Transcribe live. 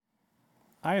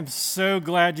I am so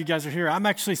glad you guys are here. I'm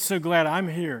actually so glad I'm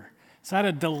here. So I had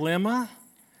a dilemma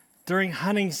during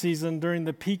hunting season, during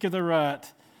the peak of the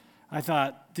rut. I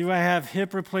thought, do I have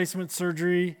hip replacement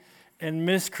surgery and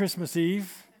miss Christmas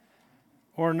Eve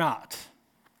or not?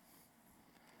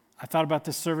 I thought about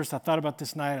this service. I thought about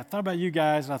this night. I thought about you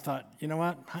guys, and I thought, you know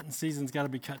what? Hunting season's got to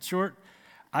be cut short.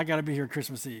 I got to be here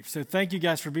Christmas Eve. So thank you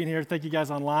guys for being here. Thank you guys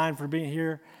online for being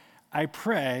here. I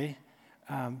pray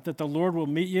that the Lord will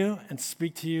meet you and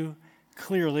speak to you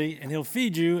clearly, and he'll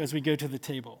feed you as we go to the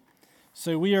table.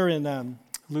 So we are in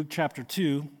Luke chapter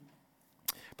 2.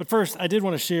 But first, I did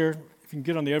want to share, if you can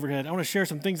get on the overhead, I want to share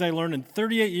some things I learned in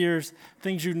 38 years,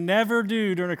 things you never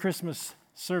do during a Christmas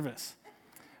service.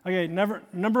 Okay,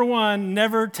 number one,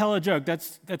 never tell a joke.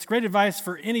 That's great advice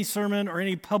for any sermon or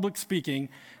any public speaking.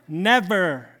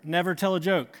 Never tell a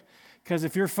joke. Because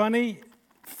if you're funny,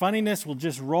 funniness will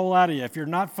just roll out of you. If you're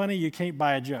not funny, you can't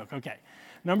buy a joke. Okay.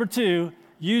 Number two,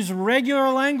 use regular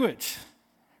language,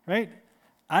 right?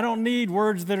 I don't need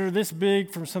words that are this big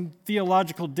from some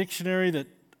theological dictionary that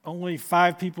only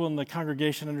 5 people in the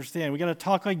congregation understand. We got to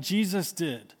talk like Jesus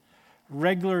did.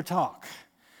 Regular talk.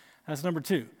 That's number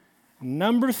 2.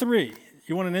 Number 3,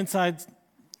 you want an insight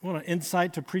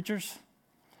to preachers?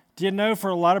 Do you know for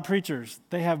a lot of preachers,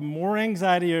 they have more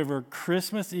anxiety over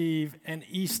Christmas Eve and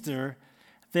Easter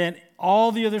than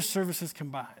all the other services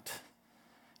combined?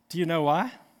 Do you know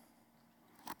why?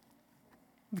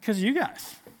 Because of you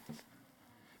guys.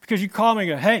 Because you call me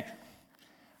and go, hey,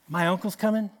 my uncle's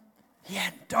coming. He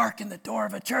hadn't darkened the door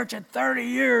of a church in 30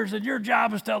 years, and your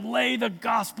job is to lay the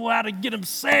gospel out and get him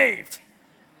saved.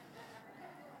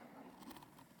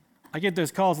 I get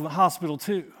those calls in the hospital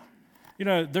too. You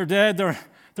know, they're dead, they're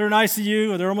in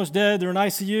ICU, or they're almost dead, they're in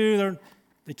ICU,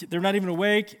 they're not even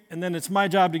awake, and then it's my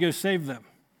job to go save them.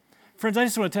 Friends, I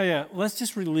just want to tell you, let's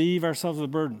just relieve ourselves of the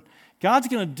burden. God's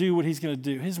going to do what he's going to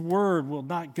do. His word will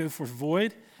not go forth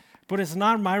void, but it's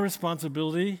not my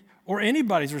responsibility or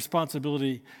anybody's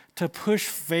responsibility to push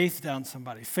faith down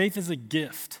somebody. Faith is a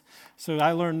gift. So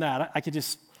I learned that. I could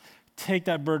just take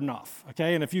that burden off,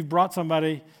 okay? And if you've brought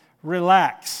somebody,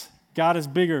 relax. God is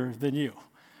bigger than you.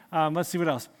 Let's see what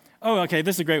else. Oh, okay,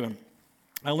 this is a great one.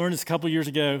 I learned this a couple years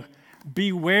ago.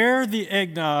 Beware the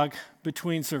eggnog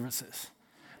between services.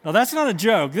 Now, that's not a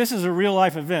joke. This is a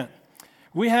real-life event.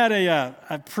 We had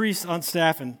a priest on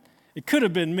staff, and it could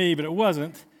have been me, but it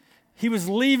wasn't. He was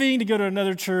leaving to go to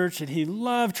another church, and he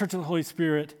loved Church of the Holy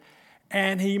Spirit,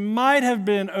 and he might have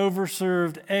been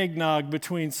overserved eggnog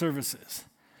between services.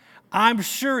 I'm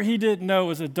sure he didn't know it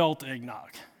was adult eggnog.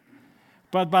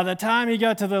 But by the time he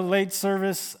got to the late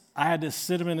service, I had to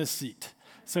sit him in his seat.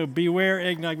 So beware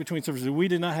eggnog between services. We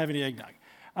did not have any eggnog.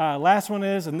 Last one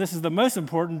is, and this is the most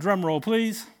important, drum roll,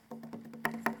 please.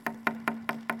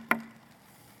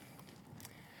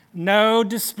 No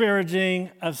disparaging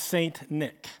of Saint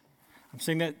Nick. I'm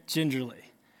saying that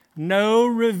gingerly. No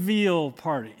reveal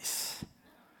parties.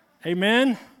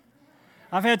 Amen?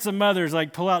 I've had some mothers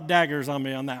pull out daggers on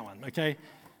me on that one, okay?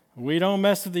 We don't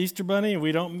mess with the Easter Bunny, and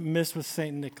we don't mess with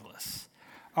St. Nicholas.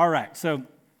 All right, so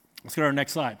let's go to our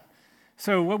next slide.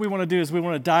 So what we want to do is we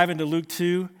want to dive into Luke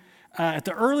 2. At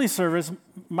the early service,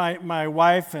 my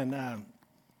wife and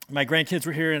my grandkids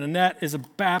were here, and Annette is a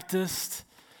Baptist,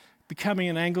 becoming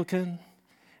an Anglican.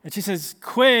 And she says,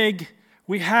 Quig,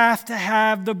 we have to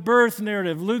have the birth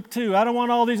narrative, Luke 2. I don't want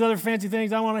all these other fancy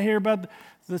things. I want to hear about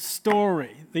the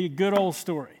story, the good old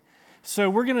story. So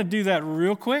we're going to do that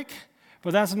real quick.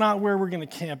 But that's not where we're going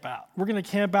to camp out. We're going to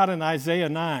camp out in Isaiah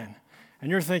 9. And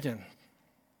you're thinking,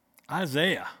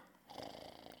 Isaiah?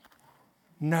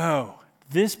 No,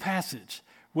 this passage,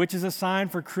 which is a sign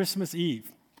for Christmas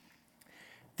Eve,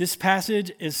 this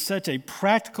passage is such a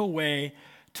practical way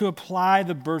to apply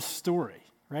the birth story,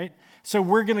 right? So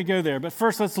we're going to go there. But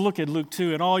first, let's look at Luke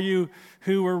 2. And all you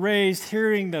who were raised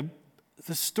hearing the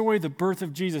story, the birth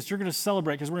of Jesus, you're going to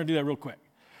celebrate because we're going to do that real quick.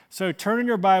 So turn in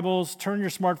your Bibles, turn in your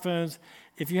smartphones.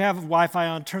 If you have Wi-Fi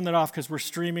on, turn that off because we're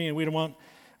streaming and we don't want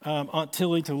Aunt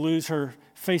Tilly to lose her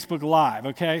Facebook Live,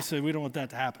 okay? So we don't want that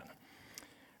to happen.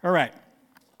 All right.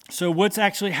 So what's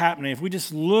actually happening? If we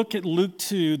just look at Luke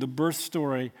 2, the birth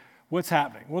story, what's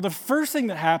happening? Well, the first thing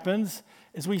that happens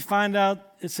is we find out,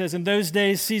 it says, in those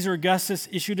days, Caesar Augustus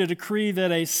issued a decree that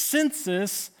a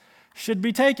census should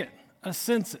be taken, a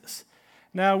census.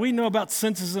 Now, we know about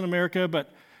censuses in America,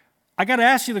 but I got to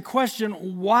ask you the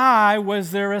question, why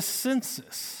was there a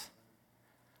census?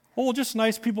 Well, just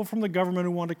nice people from the government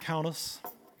who want to count us.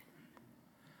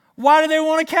 Why do they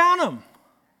want to count them?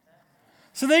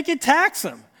 So they can tax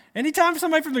them. Anytime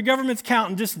somebody from the government's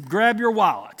counting, just grab your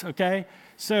wallet, okay?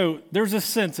 So there's a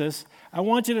census. I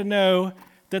want you to know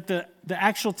that the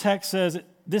actual text says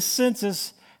this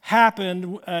census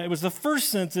happened. It was the first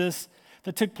census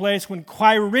that took place when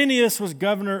Quirinius was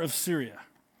governor of Syria.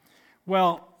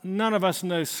 Well, none of us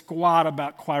know squat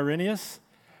about Quirinius,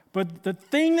 but the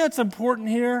thing that's important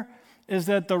here is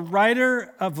that the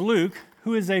writer of Luke,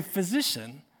 who is a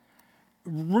physician,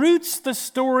 roots the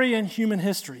story in human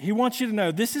history. He wants you to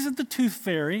know this isn't the Tooth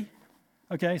Fairy.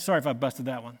 Okay, sorry if I busted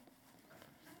that one.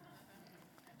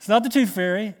 It's not the Tooth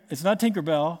Fairy. It's not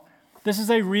Tinkerbell. This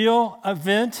is a real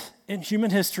event in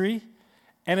human history,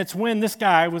 and it's when this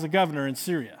guy was a governor in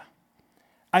Syria.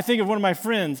 I think of one of my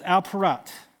friends, Al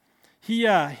Parat. He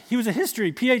was a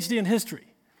PhD in history.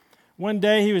 One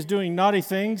day he was doing naughty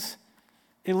things,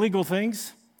 illegal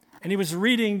things, and he was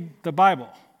reading the Bible.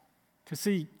 Because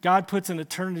see, God puts an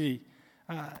eternity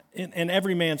in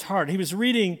every man's heart. He was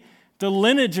reading the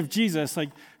lineage of Jesus, like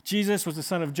Jesus was the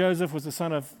son of Joseph, was the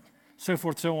son of so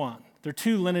forth, so on. There are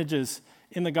two lineages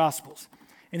in the Gospels.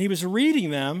 And he was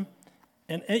reading them,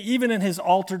 and even in his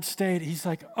altered state, he's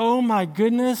like, oh my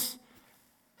goodness,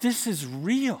 this is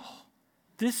real.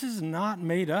 This is not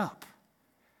made up.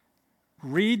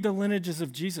 Read the lineages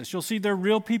of Jesus. You'll see they're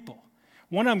real people.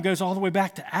 One of them goes all the way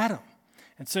back to Adam.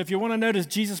 And so if you want to know, does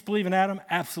Jesus believe in Adam?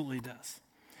 Absolutely does.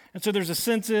 And so there's a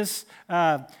census.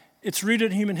 It's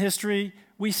rooted in human history.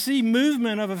 We see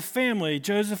movement of a family,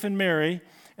 Joseph and Mary,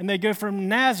 and they go from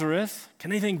Nazareth.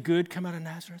 Can anything good come out of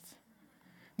Nazareth?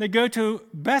 They go to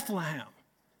Bethlehem.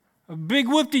 A big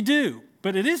whoop-de-doo,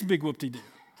 but it is big whoop-de-doo.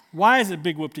 Why is it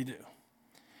big whoop-de-doo?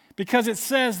 Because it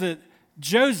says that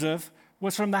Joseph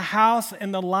was from the house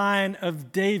and the line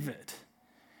of David.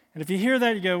 And if you hear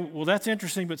that, you go, well, that's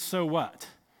interesting, but so what?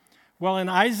 Well, in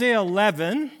Isaiah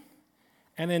 11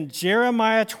 and in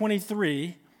Jeremiah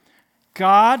 23,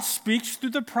 God speaks through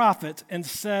the prophets and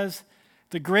says,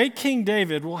 the great King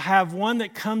David will have one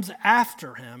that comes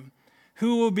after him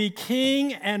who will be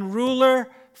king and ruler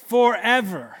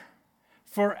forever,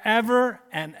 forever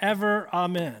and ever.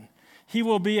 Amen. He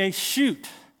will be a shoot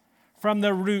from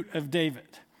the root of David.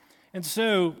 And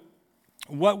so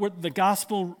what the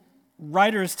gospel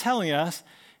writer is telling us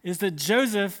is that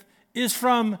Joseph is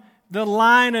from the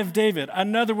line of David.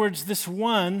 In other words, this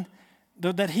one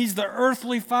that he's the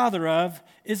earthly father of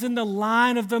is in the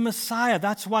line of the Messiah.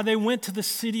 That's why they went to the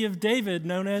city of David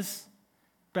known as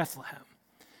Bethlehem.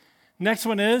 Next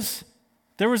one is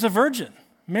there was a virgin,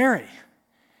 Mary.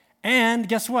 And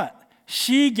guess what?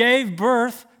 She gave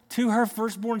birth to her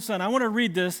firstborn son. I want to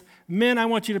read this. Men, I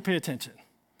want you to pay attention.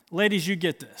 Ladies, you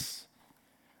get this.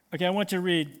 Okay, I want you to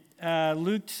read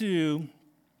Luke 2,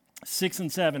 6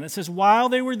 and 7. It says, while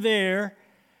they were there,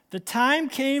 the time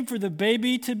came for the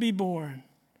baby to be born,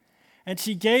 and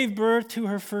she gave birth to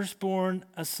her firstborn,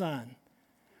 a son.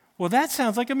 Well, that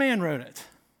sounds like a man wrote it.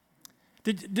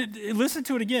 Listen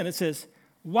to it again. It says,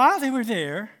 while they were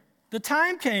there, the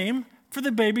time came for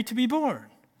the baby to be born,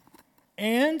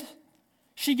 and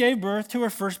she gave birth to her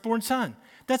firstborn son.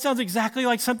 That sounds exactly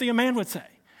like something a man would say.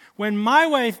 When my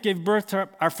wife gave birth to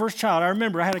our first child, I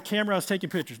remember I had a camera, I was taking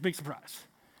pictures, big surprise.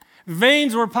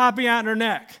 Veins were popping out in her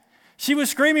neck. She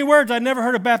was screaming words I'd never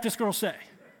heard a Baptist girl say.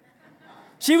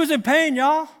 She was in pain,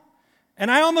 y'all, and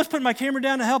I almost put my camera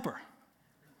down to help her.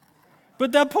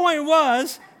 But the point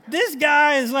was, this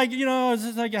guy is like,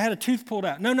 it's like I had a tooth pulled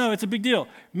out. No, it's a big deal.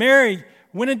 Mary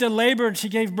went into labor and she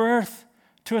gave birth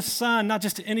to a son, not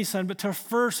just to any son, but to her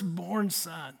firstborn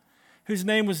son, whose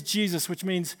name was Jesus, which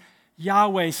means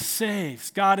Yahweh saves.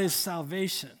 God is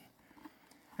salvation.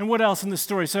 And what else in this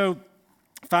story? So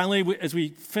finally, as we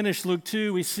finish Luke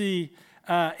 2, we see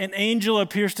an angel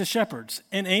appears to shepherds.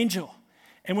 An angel.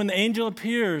 And when the angel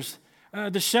appears,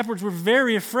 the shepherds were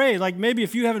very afraid. Like maybe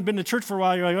if you haven't been to church for a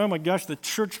while, you're like, oh my gosh, the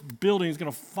church building is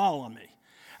going to fall on me.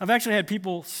 I've actually had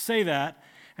people say that.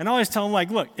 And I always tell them,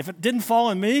 like, look, if it didn't fall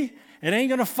on me, it ain't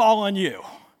going to fall on you.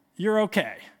 You're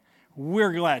okay.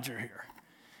 We're glad you're here.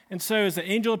 And so as the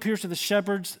angel appears to the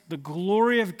shepherds, the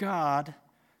glory of God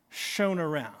shone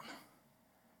around.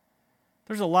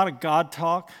 There's a lot of God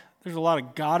talk. There's a lot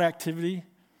of God activity.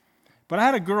 But I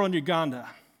had a girl in Uganda,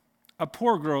 a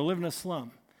poor girl living in a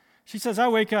slum. She says, I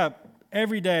wake up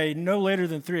every day no later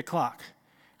than 3 o'clock,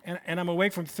 and I'm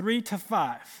awake from 3 to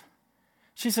 5.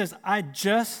 She says, I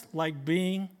just like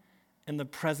being in the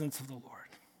presence of the Lord.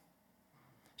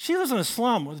 She lives in a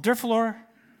slum with dirt floor,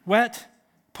 wet,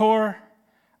 poor.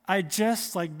 I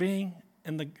just like being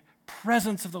in the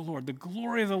presence of the Lord, the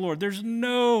glory of the Lord. There's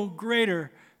no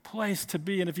greater place to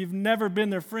be. And if you've never been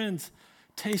there, friends,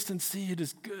 taste and see it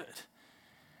is good.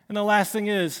 And the last thing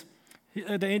is,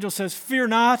 the angel says, fear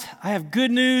not, I have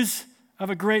good news of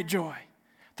a great joy.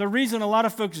 The reason a lot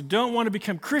of folks don't want to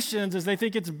become Christians is they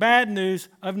think it's bad news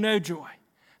of no joy.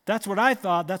 That's what I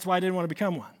thought. That's why I didn't want to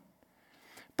become one.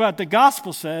 But the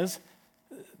gospel says,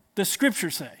 the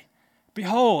scriptures say,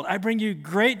 behold, I bring you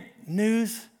great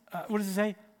news. What does it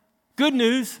say? Good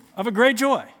news of a great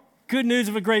joy. Good news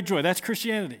of a great joy. That's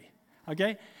Christianity.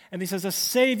 Okay? And he says a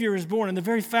Savior is born. And the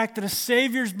very fact that a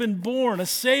Savior's been born, a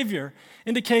Savior,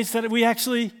 indicates that we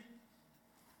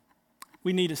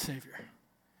need a Savior.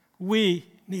 We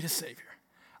need a Savior.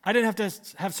 I didn't have to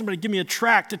have somebody give me a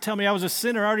tract to tell me I was a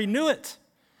sinner. I already knew it.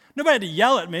 Nobody had to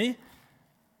yell at me.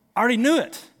 I already knew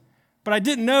it. But I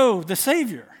didn't know the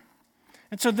Savior.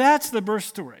 And so that's the birth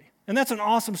story. And that's an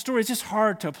awesome story. It's just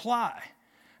hard to apply.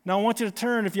 Now I want you to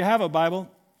turn, if you have a Bible,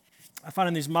 I find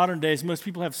in these modern days, most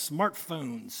people have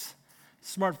smartphones.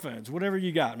 Smartphones, whatever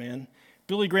you got, man.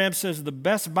 Billy Graham says the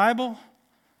best Bible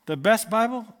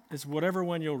is whatever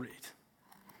one you'll read.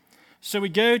 So we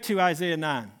go to Isaiah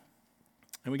 9,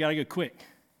 and we got to go quick.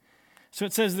 So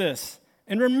it says this,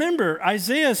 and remember,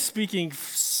 Isaiah is speaking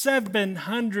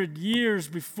 700 years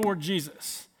before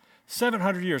Jesus.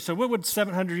 700 years. So what would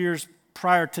 700 years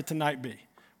prior to tonight be?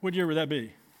 What year would that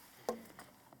be?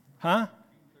 Huh?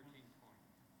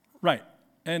 Right.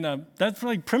 And that's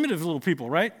like primitive little people,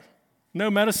 right?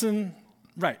 No medicine.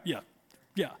 Right, yeah.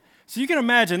 So you can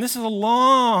imagine, this is a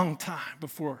long time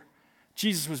before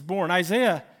Jesus was born.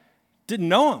 Isaiah didn't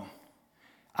know him.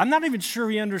 I'm not even sure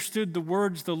he understood the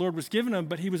words the Lord was giving him,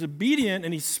 but he was obedient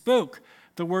and he spoke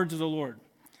the words of the Lord.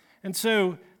 And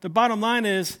so the bottom line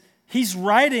is, he's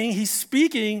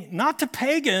speaking not to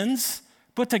pagans,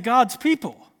 but to God's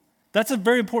people. That's a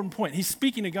very important point. He's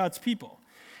speaking to God's people.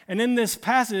 And in this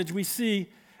passage, we see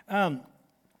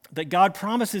that God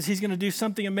promises he's going to do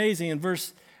something amazing. In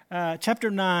chapter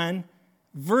 9,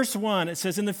 verse 1, it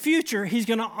says, in the future, he's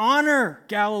going to honor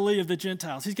Galilee of the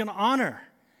Gentiles. He's going to honor.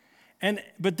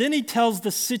 But then he tells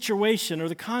the situation or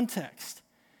the context.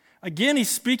 Again, he's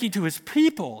speaking to his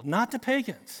people, not to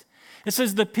pagans. It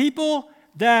says the people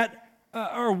that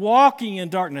are walking in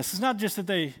darkness. It's not just that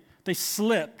they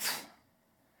slipped.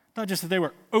 Not just that they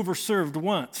were overserved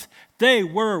once. They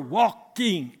were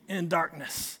walking in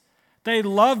darkness. They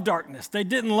loved darkness. They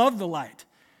didn't love the light.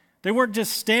 They weren't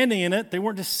just standing in it. They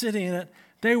weren't just sitting in it.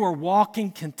 They were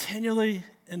walking continually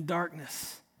in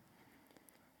darkness.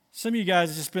 Some of you guys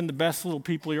have just been the best little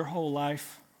people your whole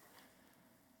life.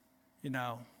 You've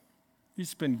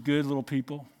just been good little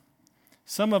people.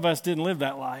 Some of us didn't live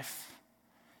that life.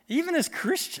 Even as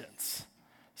Christians,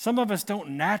 some of us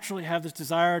don't naturally have this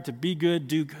desire to be good,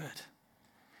 do good.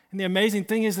 And the amazing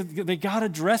thing is that God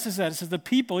addresses that. It says the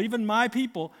people, even my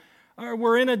people,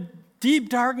 we're in a deep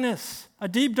darkness,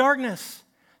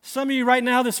 Some of you right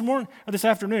now this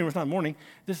afternoon, it's not morning,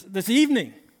 this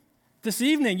evening,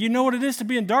 you know what it is to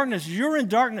be in darkness. You're in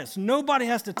darkness. Nobody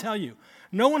has to tell you.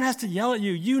 No one has to yell at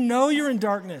you. You know you're in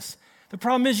darkness. The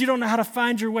problem is you don't know how to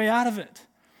find your way out of it.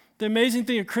 The amazing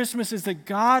thing of Christmas is that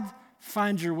God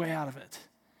finds your way out of it.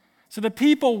 So the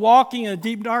people walking in a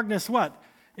deep darkness, what?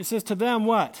 It says to them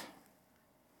what?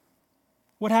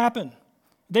 What happened?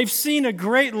 They've seen a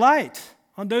great light.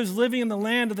 On those living in the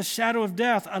land of the shadow of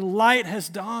death, a light has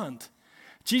dawned.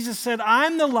 Jesus said,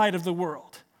 I'm the light of the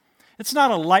world. It's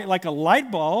not a light like a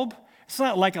light bulb. It's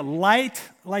not like a light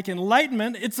like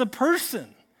enlightenment. It's a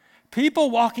person. People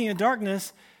walking in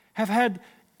darkness have had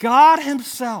God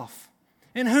himself,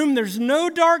 in whom there's no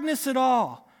darkness at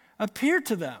all, appear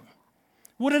to them.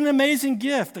 What an amazing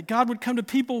gift that God would come to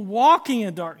people walking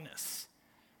in darkness.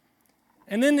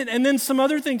 And then some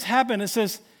other things happen. It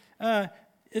says,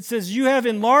 you have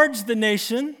enlarged the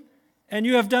nation, and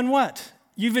you have done what?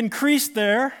 You've increased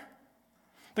there.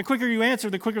 The quicker you answer,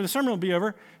 the quicker the sermon will be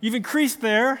over. You've increased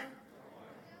there.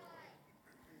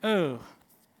 Oh,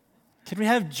 can we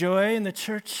have joy in the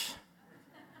church?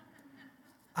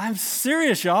 I'm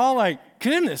serious, y'all. Like,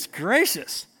 goodness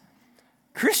gracious.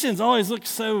 Christians always look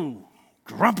so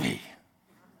grumpy.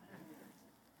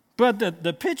 But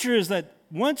the picture is that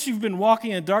once you've been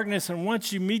walking in darkness and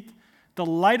once you meet the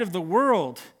light of the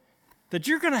world, that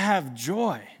you're going to have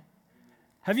joy.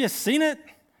 Have you seen it?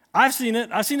 I've seen it.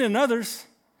 I've seen it in others.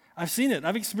 I've seen it.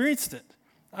 I've experienced it.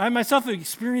 I myself have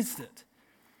experienced it.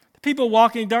 The people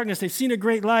walking in darkness, they've seen a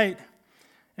great light.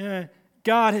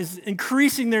 God is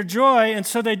increasing their joy, and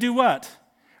so they do what?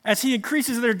 As he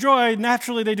increases their joy,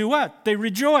 naturally they do what? They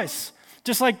rejoice.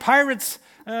 Just like pirates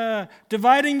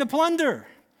dividing the plunder.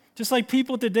 Just like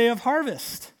people at the day of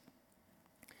harvest.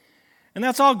 And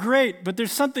that's all great, but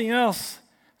there's something else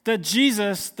that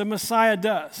Jesus, the Messiah,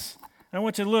 does. And I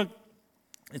want you to look.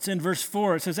 It's in verse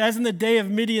 4. It says, as in the day of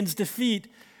Midian's defeat,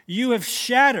 you have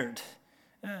shattered.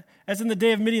 As in the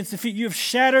day of Midian's defeat, you have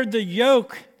shattered the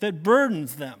yoke that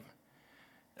burdens them.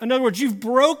 In other words, you've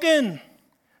broken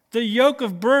the yoke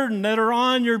of burden that are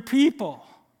on your people.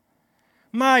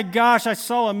 My gosh, I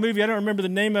saw a movie. I don't remember the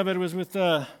name of it. It was with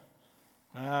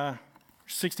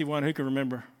 61. Who can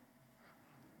remember?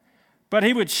 But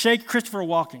he would shake Christopher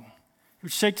Walken. He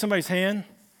would shake somebody's hand.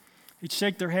 He'd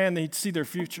shake their hand, and he'd see their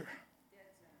future.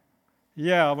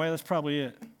 Yeah, well, that's probably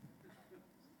it.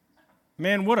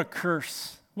 Man, what a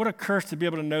curse. What a curse to be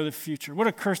able to know the future. What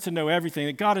a curse to know everything.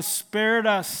 That God has spared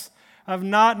us of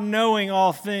not knowing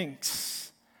all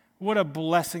things. What a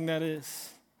blessing that is.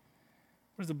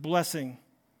 What is a blessing?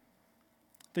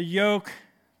 The yoke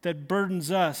that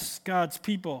burdens us, God's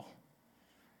people,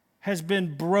 has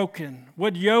been broken.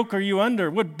 What yoke are you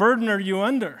under? What burden are you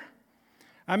under?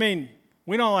 I mean,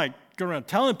 we don't like go around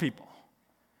telling people,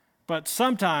 but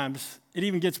sometimes it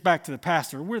even gets back to the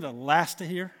pastor. We're the last to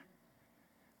hear.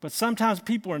 But sometimes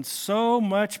people are in so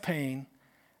much pain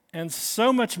and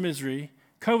so much misery.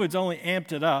 COVID's only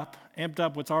amped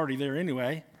up what's already there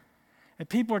anyway. And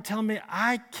people are telling me,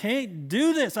 I can't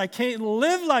do this. I can't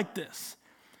live like this.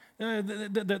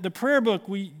 The prayer book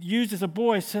we used as a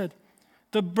boy said,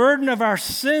 the burden of our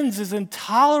sins is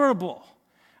intolerable.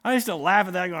 I used to laugh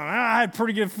at that going, I had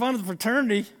pretty good fun at the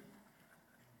fraternity.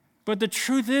 But the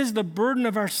truth is the burden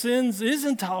of our sins is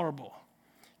intolerable.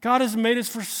 God has made us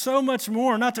for so much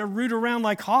more, not to root around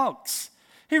like hogs.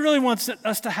 He really wants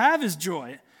us to have his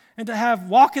joy and to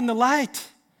walk in the light.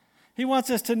 He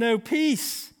wants us to know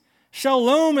peace,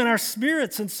 shalom in our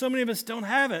spirits, and so many of us don't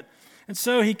have it. And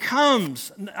so he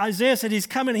comes. Isaiah said he's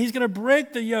coming. He's going to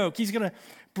break the yoke. He's going to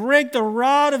break the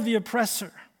rod of the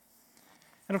oppressor.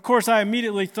 And of course, I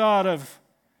immediately thought of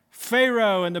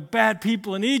Pharaoh and the bad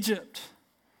people in Egypt.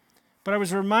 But I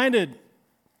was reminded,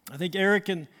 I think Eric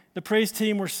and the praise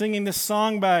team were singing this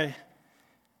song by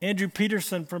Andrew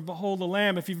Peterson from Behold the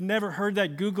Lamb. If you've never heard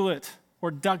that, Google it or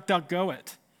DuckDuckGo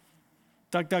it.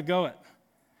 DuckDuckGo it.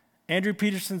 Andrew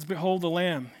Peterson's Behold the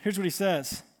Lamb. Here's what he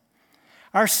says.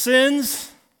 Our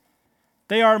sins,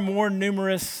 they are more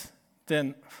numerous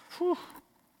than...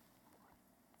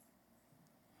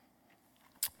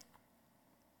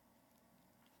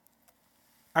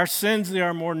 Our sins, they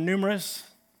are more numerous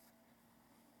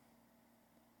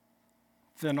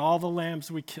than all the lambs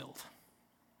we killed.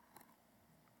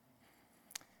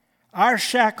 Our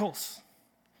shackles,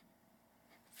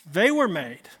 they were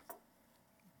made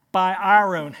by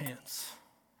our own hands.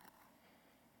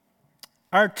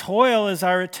 Our toil is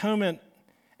our atonement,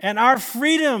 and our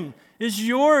freedom is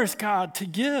yours, God, to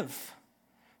give.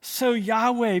 So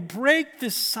Yahweh, break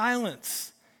this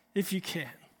silence if you can.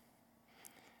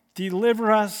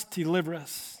 Deliver us, deliver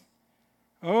us.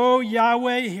 Oh,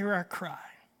 Yahweh, hear our cry,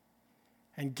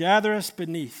 and gather us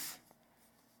beneath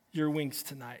your wings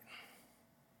tonight.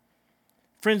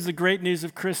 Friends, the great news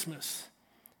of Christmas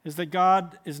is that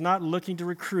God is not looking to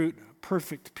recruit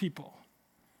perfect people,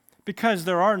 because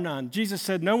there are none. Jesus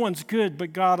said, no one's good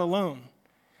but God alone.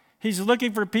 He's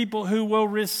looking for people who will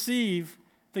receive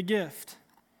the gift.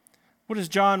 What does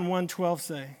John 1:12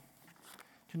 say?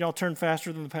 Can y'all turn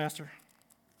faster than the pastor?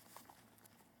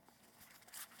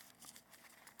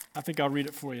 I think I'll read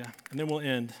it for you, and then we'll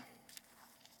end.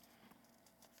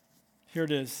 Here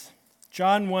it is.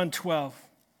 John 1:12.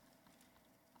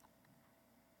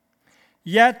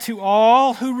 Yet to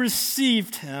all who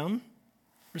received him,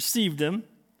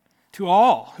 to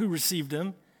all who received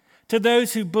him, to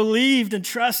those who believed and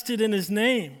trusted in his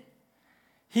name,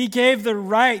 he gave the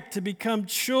right to become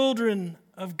children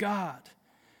of God,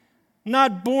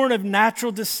 not born of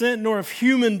natural descent nor of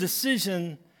human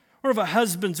decision or of a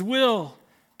husband's will,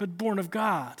 but born of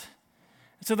God.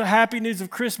 And so the happy news of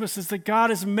Christmas is that God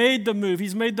has made the move.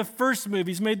 He's made the first move.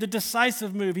 He's made the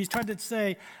decisive move. He's tried to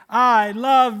say, I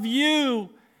love you.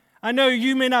 I know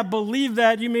you may not believe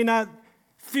that. You may not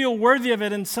feel worthy of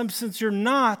it. In some sense, you're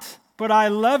not. But I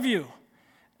love you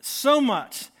so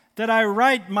much that I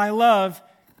write my love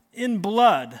in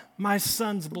blood, my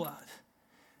son's blood.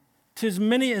 To as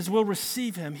many as will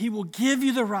receive him, he will give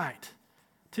you the right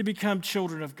to become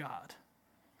children of God.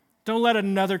 Don't let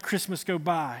another Christmas go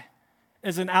by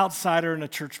as an outsider and a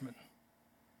churchman.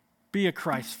 Be a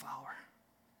Christ follower.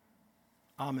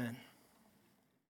 Amen.